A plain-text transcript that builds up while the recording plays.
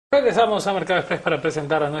Regresamos a Mercado Express para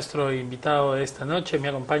presentar a nuestro invitado de esta noche. Me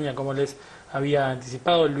acompaña, como les había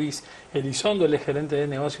anticipado, Luis Elizondo, el gerente de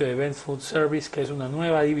negocio de Bent Food Service, que es una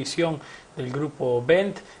nueva división del grupo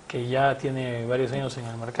Bent, que ya tiene varios años en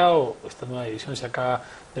el mercado. Esta nueva división se acaba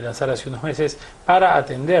de lanzar hace unos meses para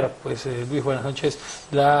atender, pues Luis, buenas noches,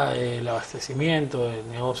 el abastecimiento, el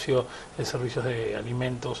negocio de servicios de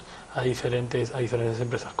alimentos a diferentes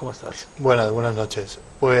empresas. ¿Cómo estás? Buenas noches.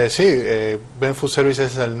 Pues sí, Bent Food Service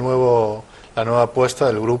es la nueva apuesta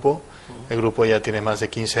del grupo. El grupo ya tiene más de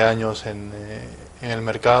 15 años en el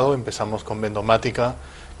mercado. Empezamos con Vendomática,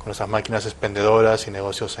 con nuestras máquinas expendedoras y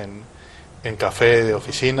negocios en café de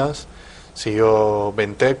oficinas. Siguió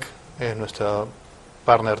Bentec, nuestro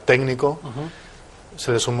partner técnico.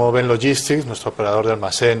 Se le sumó Ben Logistics, nuestro operador de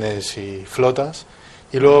almacenes y flotas.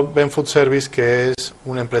 Y luego Bent Food Service, que es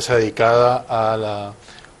una empresa dedicada a la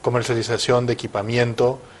comercialización de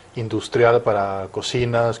equipamiento industrial para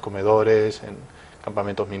cocinas, comedores, en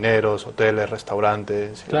campamentos mineros, hoteles,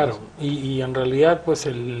 restaurantes. Claro, y en realidad pues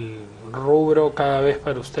el rubro cada vez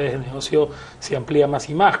para ustedes el negocio se amplía más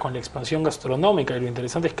y más con la expansión gastronómica, y lo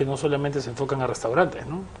interesante es que no solamente se enfocan a restaurantes,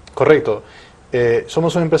 ¿no? Correcto.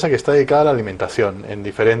 Somos una empresa que está dedicada a la alimentación en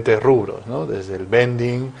diferentes rubros, ¿no? Desde el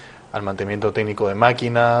vending al mantenimiento técnico de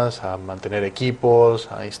máquinas, a mantener equipos,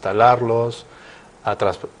 a instalarlos, a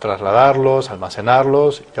trasladarlos,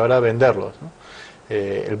 almacenarlos y ahora a venderlos, ¿no?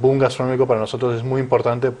 El boom gastronómico para nosotros es muy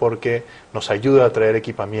importante porque nos ayuda a traer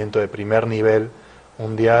equipamiento de primer nivel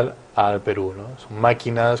mundial al Perú, ¿no? Son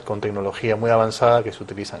máquinas con tecnología muy avanzada que se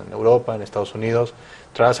utilizan en Europa, en Estados Unidos,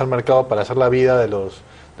 traerlas al mercado para hacer la vida de los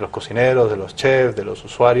cocineros, de los chefs, de los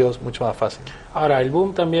usuarios, mucho más fácil. Ahora, el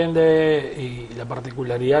boom también y la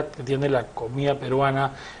particularidad que tiene la comida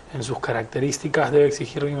peruana en sus características debe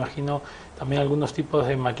exigir, me imagino, también algunos tipos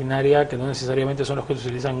de maquinaria que no necesariamente son los que se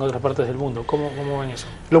utilizan en otras partes del mundo. ¿Cómo ven eso?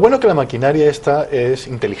 Lo bueno es que la maquinaria esta es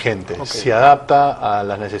inteligente, Okay. Se adapta a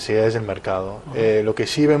las necesidades del mercado. Lo que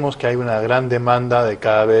sí vemos que hay una gran demanda de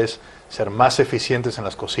cada vez ser más eficientes en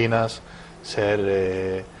las cocinas,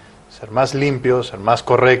 ser más limpios, ser más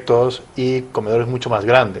correctos y comedores mucho más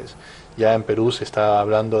grandes. Ya en Perú se está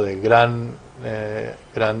hablando de gran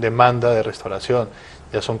demanda de restauración.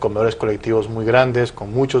 Ya son comedores colectivos muy grandes,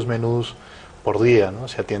 con muchos menús por día, ¿no?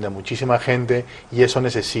 Se atiende a muchísima gente y eso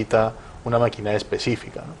necesita una maquinaria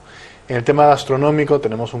específica, ¿no? En el tema gastronómico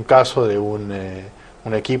tenemos un caso de un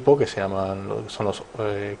equipo que son los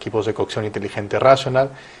equipos de cocción inteligente Rational,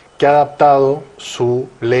 que ha adaptado su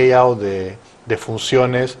layout de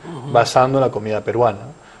funciones basando en la comida peruana,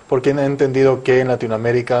 ¿no? Porque han entendido que en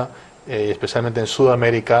Latinoamérica, especialmente en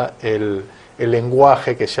Sudamérica, el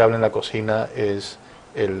lenguaje que se habla en la cocina es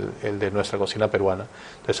el de nuestra cocina peruana.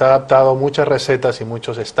 Entonces ha adaptado muchas recetas y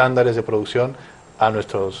muchos estándares de producción a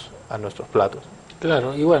nuestros platos.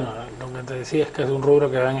 Claro, y bueno, lo que te decía es que es un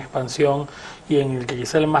rubro que va en expansión y en el que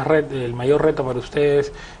quizá el mayor reto para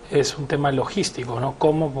ustedes es un tema logístico, ¿no?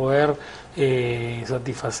 Cómo poder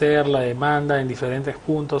satisfacer la demanda en diferentes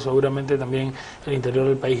puntos. Seguramente también el interior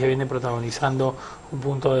del país ya viene protagonizando un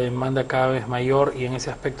punto de demanda cada vez mayor y en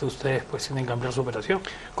ese aspecto ustedes pues tienen que ampliar su operación.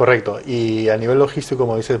 Correcto, y a nivel logístico,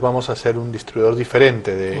 como dices, vamos a ser un distribuidor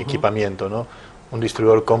diferente de equipamiento, ¿no? Un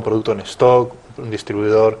distribuidor con producto en stock, un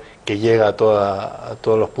distribuidor que llega a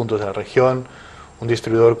todos los puntos de la región, un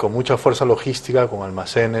distribuidor con mucha fuerza logística, con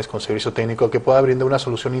almacenes, con servicio técnico, que pueda brindar una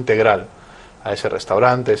solución integral a ese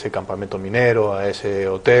restaurante, a ese campamento minero, a ese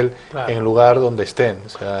hotel, claro, en el lugar donde estén. O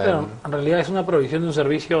sea, pero en realidad es una provisión de un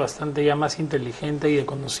servicio bastante ya más inteligente y de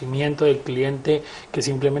conocimiento del cliente que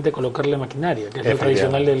simplemente colocarle maquinaria, que es lo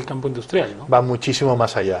tradicional del campo industrial, ¿no? Va muchísimo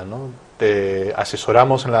más allá, ¿no? Te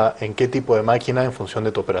asesoramos en qué tipo de máquina en función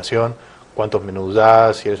de tu operación, cuántos menús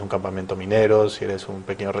das, si eres un campamento minero, si eres un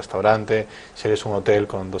pequeño restaurante, si eres un hotel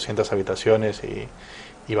con 200 habitaciones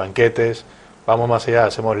y banquetes. Vamos más allá,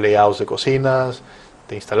 hacemos layouts de cocinas,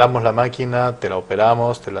 te instalamos la máquina, te la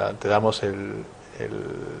operamos, te damos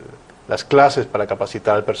las clases para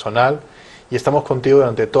capacitar al personal y estamos contigo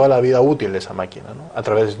durante toda la vida útil de esa máquina, ¿no? A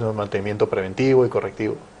través de un mantenimiento preventivo y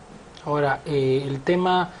correctivo. Ahora, el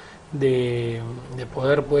tema de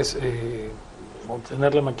poder pues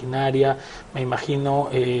obtener la maquinaria, me imagino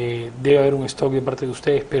debe haber un stock de parte de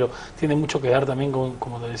ustedes, pero tiene mucho que ver también con,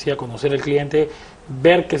 como te decía, conocer al cliente,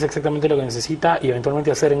 ver qué es exactamente lo que necesita y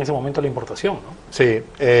eventualmente hacer en ese momento la importación, ¿no? Sí,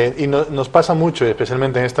 y nos pasa mucho,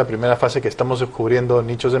 especialmente en esta primera fase que estamos descubriendo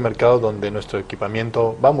nichos de mercado donde nuestro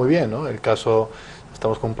equipamiento va muy bien, ¿no? El caso,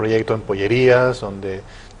 estamos con un proyecto en pollerías donde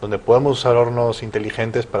podemos usar hornos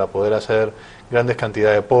inteligentes para poder hacer grandes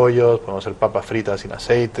cantidades de pollos, podemos hacer papas fritas sin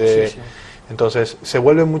aceite. Sí, sí. Entonces se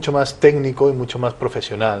vuelve mucho más técnico y mucho más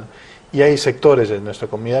profesional y hay sectores de nuestra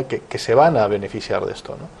comunidad que se van a beneficiar de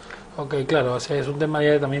esto, ¿no? Ok, claro, o sea, es un tema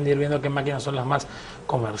ya también de ir viendo qué máquinas son las más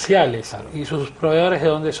comerciales. Claro. ¿Y sus proveedores de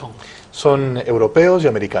dónde son? Son europeos y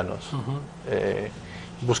americanos.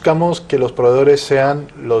 Buscamos que los proveedores sean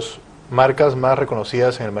las marcas más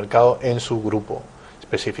reconocidas en el mercado en su grupo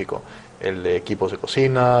específico. El de equipos de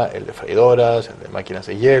cocina, el de freidoras, el de máquinas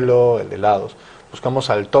de hielo, el de helados. Buscamos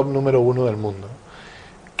al top número 1 del mundo,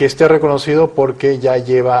 que esté reconocido porque ya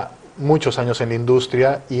lleva muchos años en la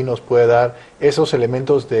industria y nos puede dar esos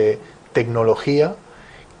elementos de tecnología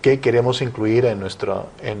que queremos incluir en nuestro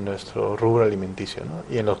rubro alimenticio,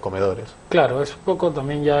 ¿no? Y en los comedores. Claro, es un poco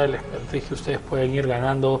también ya el expertise que ustedes pueden ir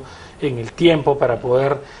ganando en el tiempo para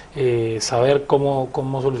poder saber cómo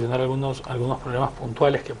solucionar algunos problemas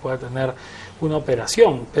puntuales que pueda tener una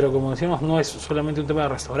operación, pero como decíamos, no es solamente un tema de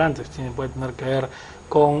restaurantes, puede tener que ver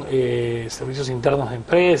con servicios internos de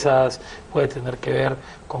empresas, puede tener que ver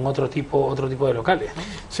con otro tipo de locales, ¿no?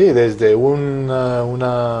 Sí, desde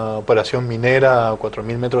una operación minera a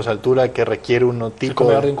 4.000 metros de altura que requiere un tipo... El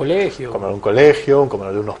comedor de un colegio. Un comedor de un colegio, un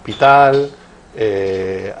comedor de un hospital,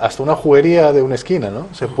 hasta una juguería de una esquina, ¿no?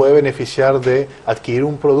 Se puede beneficiar de adquirir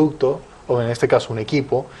un producto, o en este caso un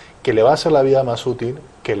equipo, que le va a hacer la vida más útil,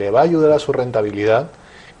 que le va a ayudar a su rentabilidad,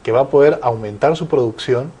 que va a poder aumentar su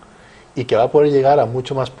producción y que va a poder llegar a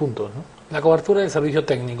muchos más puntos, ¿no? La cobertura del servicio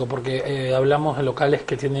técnico, porque hablamos de locales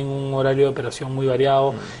que tienen un horario de operación muy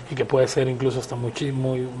variado y que puede ser incluso hasta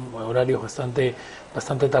horarios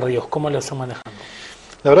bastante tardíos. ¿Cómo lo están manejando?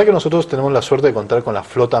 La verdad que nosotros tenemos la suerte de contar con la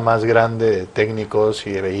flota más grande de técnicos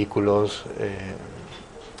y de vehículos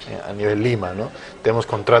a nivel Lima, ¿no? Tenemos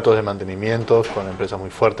contratos de mantenimiento con empresas muy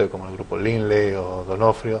fuertes como el grupo Linley o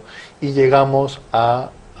Donofrio y llegamos a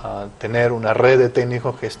tener una red de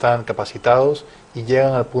técnicos que están capacitados y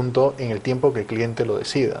llegan al punto en el tiempo que el cliente lo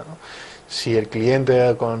decida, ¿no? Si el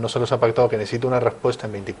cliente con nosotros ha pactado que necesita una respuesta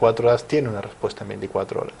en 24 horas, tiene una respuesta en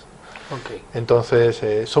 24 horas. Okay.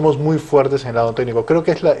 Entonces, somos muy fuertes en el lado técnico. Creo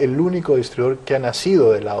que es el único distribuidor que ha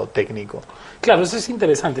nacido del lado técnico. Claro, eso es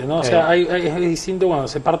interesante, ¿no? O sea, es distinto cuando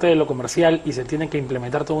se parte de lo comercial y se tiene que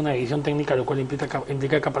implementar toda una división técnica, lo cual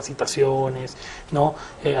implica capacitaciones, ¿no?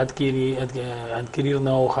 Adquirir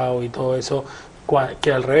know-how y todo eso,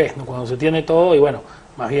 que al revés, ¿no? Cuando se tiene todo y bueno,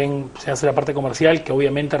 más bien se hace la parte comercial, que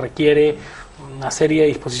obviamente requiere una serie de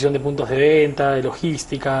disposición de puntos de venta, de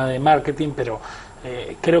logística, de marketing, pero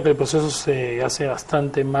creo que el proceso se hace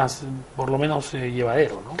bastante más, por lo menos,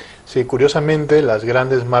 llevadero, ¿no? Sí, curiosamente las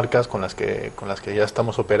grandes marcas con las que ya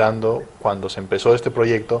estamos operando, cuando se empezó este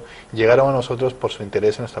proyecto, llegaron a nosotros por su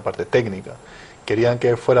interés en nuestra parte técnica. Querían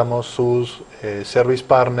que fuéramos sus service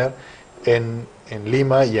partner en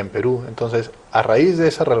Lima y en Perú. Entonces, a raíz de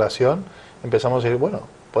esa relación, empezamos a decir, bueno,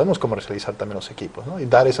 podemos comercializar también los equipos, ¿no? Y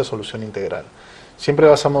dar esa solución integral. Siempre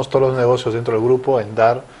basamos todos los negocios dentro del grupo en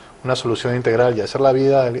dar una solución integral y hacer la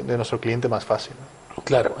vida de nuestro cliente más fácil, ¿no?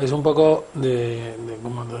 Claro, es un poco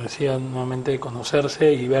como te decía nuevamente,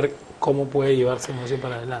 conocerse y ver cómo puede llevarse el negocio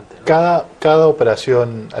para adelante, ¿no? Cada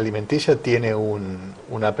operación alimenticia tiene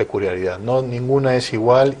una peculiaridad, ¿no? Ninguna es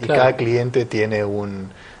igual y claro. Cada cliente tiene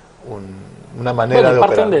una manera de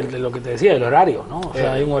operar. Parten de lo que te decía, del horario, ¿no? O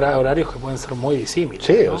sea, hay horarios que pueden ser muy disímiles.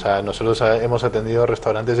 Sí, ¿no? o sea, nosotros hemos atendido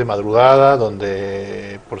restaurantes de madrugada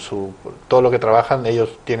donde por todo lo que trabajan ellos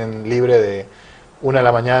tienen libre de 1 de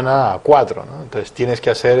la mañana a 4, ¿no? Entonces tienes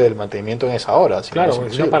que hacer el mantenimiento en esa hora. Claro,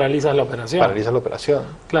 porque si no paralizas la operación. Paralizas la operación.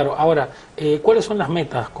 Claro, ahora, ¿cuáles son las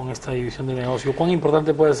metas con esta división de negocio? ¿Cuán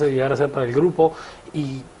importante puede llegar a ser para el grupo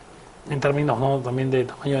y en términos, ¿no?, también de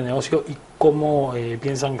tamaño de negocio y cómo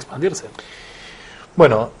piensan expandirse?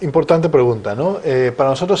 Bueno, importante pregunta, ¿no?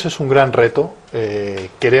 Para nosotros es un gran reto.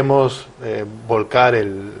 Queremos volcar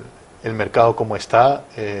el mercado como está.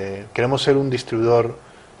 Queremos ser un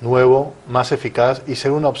distribuidor nuevo, más eficaz y ser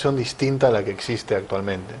una opción distinta a la que existe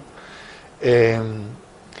actualmente.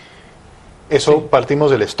 Eso sí. Partimos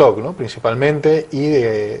del stock, ¿no?, principalmente, y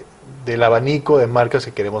del abanico de marcas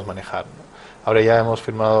que queremos manejar, ¿no? Ahora ya hemos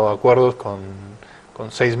firmado acuerdos con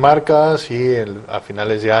 6 marcas y a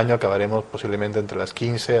finales de año acabaremos posiblemente entre las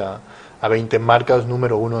 15 a 20 marcas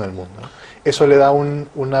número 1 del mundo, ¿no? Eso le da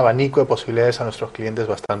un abanico de posibilidades a nuestros clientes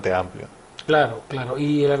bastante amplio. Claro, claro.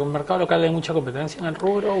 ¿Y en el mercado local hay mucha competencia en el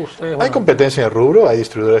rubro? ¿Ustedes, hay competencia en el rubro, hay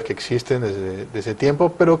distribuidores que existen desde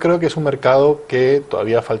tiempo, pero creo que es un mercado que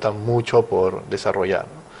todavía falta mucho por desarrollar,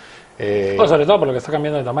 ¿no? Sobre todo por lo que está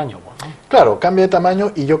cambiando de tamaño, ¿no? Claro, cambia de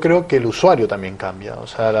tamaño y yo creo que el usuario también cambia. O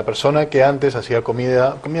sea, la persona que antes hacía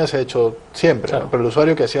comida se ha hecho siempre, claro, ¿no? Pero el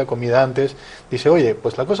usuario que hacía comida antes dice, oye,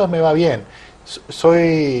 pues la cosa me va bien,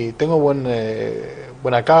 tengo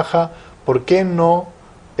buena caja, ¿por qué no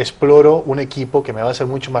exploro un equipo que me va a ser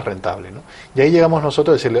mucho más rentable, ¿no? Y ahí llegamos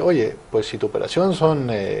nosotros a decirle, oye, pues si tu operación son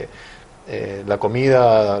la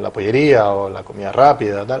comida, la pollería o la comida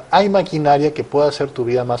rápida, tal, hay maquinaria que pueda hacer tu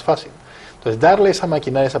vida más fácil. Entonces, darle esa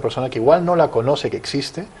maquinaria a esa persona que igual no la conoce que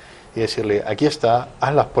existe y decirle, aquí está,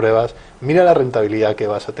 haz las pruebas, mira la rentabilidad que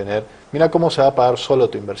vas a tener, mira cómo se va a pagar solo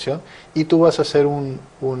tu inversión y tú vas a ser un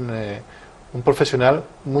profesional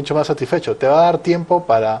mucho más satisfecho. Te va a dar tiempo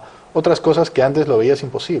para otras cosas que antes lo veías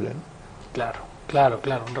imposible, ¿no? Claro, claro,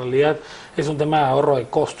 claro. En realidad es un tema de ahorro de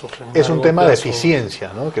costos. Es un tema de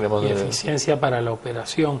eficiencia, ¿no? Y eficiencia para la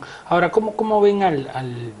operación. Ahora, ¿cómo ven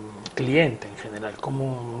al cliente en general?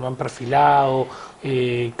 ¿Cómo lo han perfilado?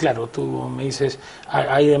 Claro, tú me dices,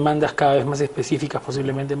 hay demandas cada vez más específicas,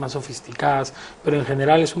 posiblemente más sofisticadas, pero en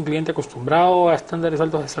general es un cliente acostumbrado a estándares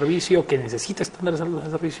altos de servicio, que necesita estándares altos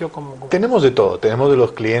de servicio. Tenemos de todo, tenemos de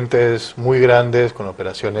los clientes muy grandes con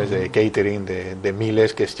operaciones de catering de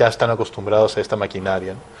miles que ya están acostumbrados a esta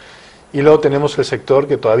maquinaria, ¿no? Y luego tenemos el sector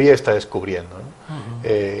que todavía está descubriendo,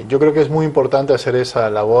 ¿no? Yo creo que es muy importante hacer esa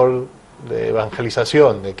labor de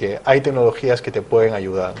evangelización, de que hay tecnologías que te pueden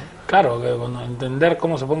ayudar, ¿no? Claro, que entender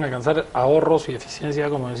cómo se pueden alcanzar ahorros y eficiencia,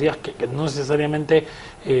 como decías, que no necesariamente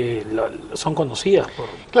son conocidas.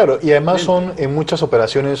 Claro, y además en muchas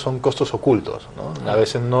operaciones son costos ocultos, ¿no? A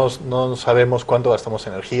veces no sabemos cuánto gastamos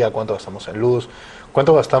en energía, cuánto gastamos en luz,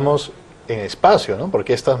 cuánto gastamos en espacio, ¿no?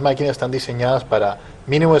 Porque estas máquinas están diseñadas para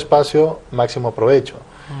mínimo espacio, máximo provecho.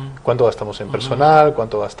 Cuánto gastamos en personal,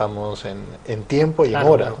 cuánto gastamos en tiempo y en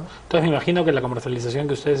horas, ¿no? Entonces me imagino que la comercialización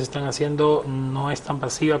que ustedes están haciendo no es tan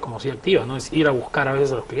pasiva como sí activa, ¿no? Es ir a buscar a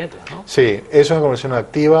veces a los clientes, ¿no? Sí, es una comercialización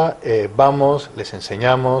activa, vamos, les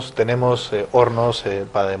enseñamos, tenemos hornos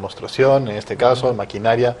para demostración, en este caso,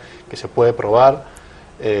 maquinaria que se puede probar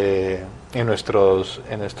en nuestras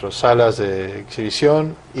salas de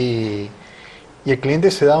exhibición y el cliente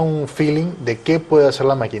se da un feeling de qué puede hacer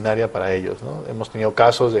la maquinaria para ellos, ¿no? Hemos tenido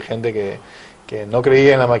casos de gente que no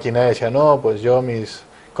creía en la maquinaria y decía, no, pues yo mis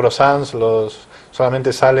croissants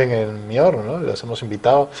solamente salen en mi horno, ¿no? Les hemos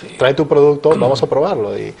invitado, sí, trae tu producto, vamos a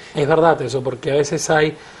probarlo. Y es verdad eso, porque a veces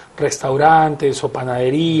hay restaurantes o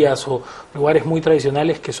panaderías o lugares muy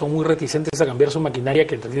tradicionales que son muy reticentes a cambiar su maquinaria,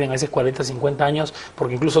 que tienen a veces 40, 50 años,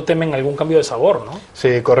 porque incluso temen algún cambio de sabor, ¿no?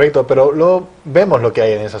 Sí, correcto, pero luego vemos lo que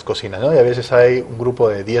hay en esas cocinas, ¿no? Y a veces hay un grupo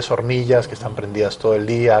de 10 hornillas que están prendidas todo el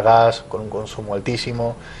día, a gas, con un consumo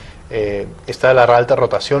altísimo. Está la alta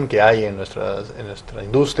rotación que hay en nuestra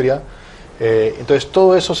industria. Entonces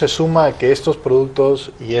todo eso se suma a que estos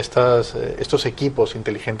productos y estos equipos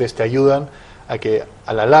inteligentes te ayudan a que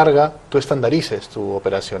a la larga tú estandarices tu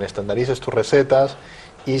operación, estandarices tus recetas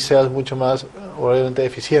y seas mucho más obviamente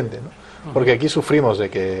eficiente, ¿no? Porque aquí sufrimos de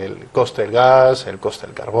que el coste del gas, el coste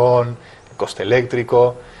del carbón, el coste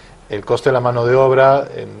eléctrico, el coste de la mano de obra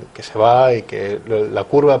que se va y que la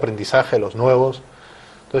curva de aprendizaje de los nuevos.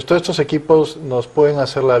 Entonces todos estos equipos nos pueden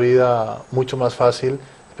hacer la vida mucho más fácil,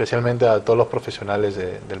 especialmente a todos los profesionales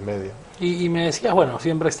del medio. Y me decías, bueno,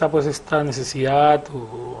 siempre está pues esta necesidad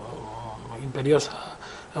imperiosa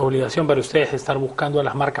obligación para ustedes de estar buscando a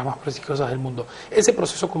las marcas más prestigiosas del mundo. ¿Ese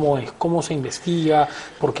proceso cómo es? ¿Cómo se investiga?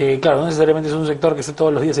 Porque, claro, no necesariamente es un sector que esté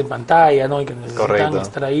todos los días en pantalla, ¿no? Y que necesitan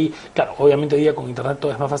estar ahí. Claro, obviamente hoy día con internet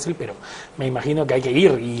todo es más fácil, pero me imagino que hay que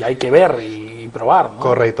ir y hay que ver y probar, ¿no?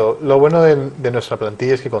 Correcto. Lo bueno de nuestra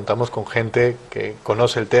plantilla es que contamos con gente que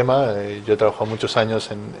conoce el tema. Yo he trabajado muchos años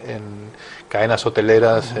en cadenas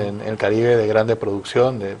hoteleras en el Caribe de grande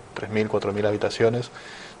producción, de 3.000, 4.000 habitaciones.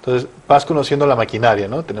 Entonces vas conociendo la maquinaria,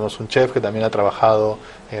 ¿no? Tenemos un chef que también ha trabajado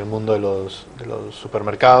en el mundo de los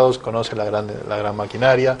supermercados, conoce la gran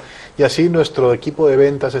maquinaria, y así nuestro equipo de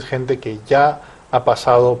ventas es gente que ya ha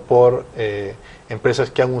pasado por empresas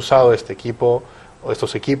que han usado este equipo o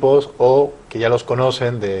estos equipos o que ya los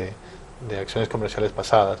conocen de acciones comerciales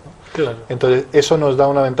pasadas, ¿no? Claro. Entonces eso nos da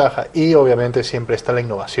una ventaja y obviamente siempre está la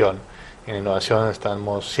innovación. En innovación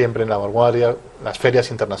estamos siempre en la vanguardia, las ferias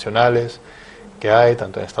internacionales que hay,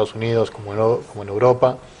 tanto en Estados Unidos como en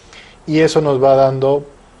Europa, y eso nos va dando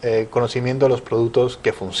conocimiento de los productos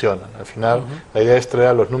que funcionan. Al final, la idea es traer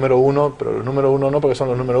a los número uno, pero los número uno no porque son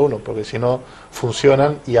los número uno, porque si no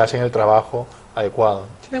funcionan y hacen el trabajo adecuado.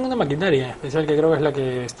 Tienen una maquinaria especial que creo que es la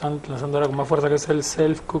que están lanzando ahora con más fuerza, que es el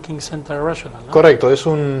Self Cooking Center Rational, ¿no? Correcto, es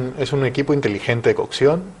un equipo inteligente de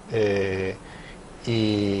cocción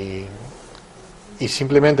y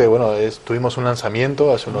simplemente, bueno, tuvimos un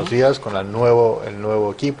lanzamiento hace unos días con el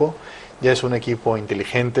nuevo equipo. Ya es un equipo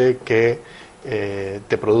inteligente que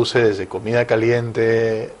te produce desde comida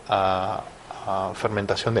caliente a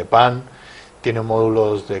fermentación de pan. Tiene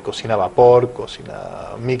módulos de cocina a vapor, cocina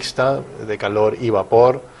mixta, de calor y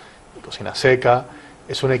vapor, cocina seca.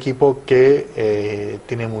 Es un equipo que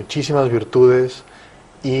tiene muchísimas virtudes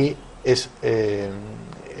y es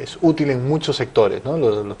útil en muchos sectores, ¿no?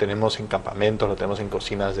 Lo tenemos en campamentos, lo tenemos en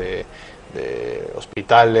cocinas de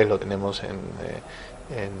hospitales, lo tenemos en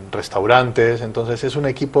restaurantes. Entonces es un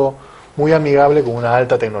equipo muy amigable con una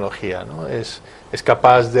alta tecnología, ¿no? Es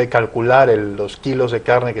capaz de calcular los kilos de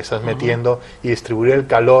carne que estás metiendo y distribuir el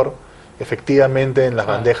calor efectivamente en las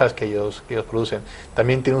bandejas que ellos producen.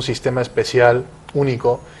 También tiene un sistema especial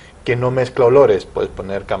único que no mezcla olores. Puedes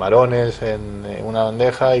poner camarones en una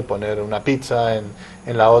bandeja y poner una pizza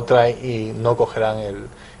en la otra y no cogerán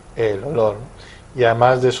el olor. Y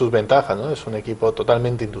además de sus ventajas, ¿no? Es un equipo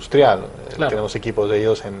totalmente industrial. Claro. Tenemos equipos de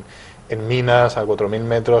ellos en minas a 4.000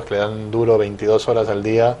 metros que le dan duro 22 horas al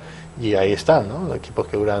día y ahí están, ¿no? Equipos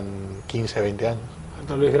que duran 15, 20 años.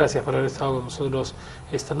 Doctor Luis, gracias por haber estado con nosotros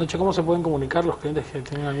esta noche. ¿Cómo se pueden comunicar los clientes que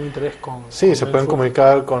tienen algún interés con... Sí, se pueden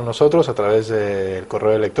comunicar con nosotros a través del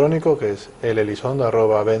correo electrónico, que es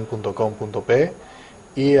elizondo@ben.com.pe,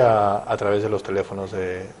 y a través de los teléfonos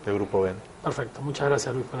del Grupo Ben. Perfecto, muchas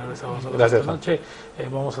gracias Luis por haber estado con nosotros Gracias, esta noche.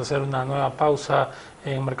 Vamos a hacer una nueva pausa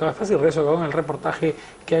en Mercado Espacio y regreso con el reportaje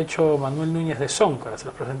que ha hecho Manuel Núñez de Sonca. Se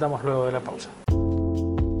los presentamos luego de la pausa.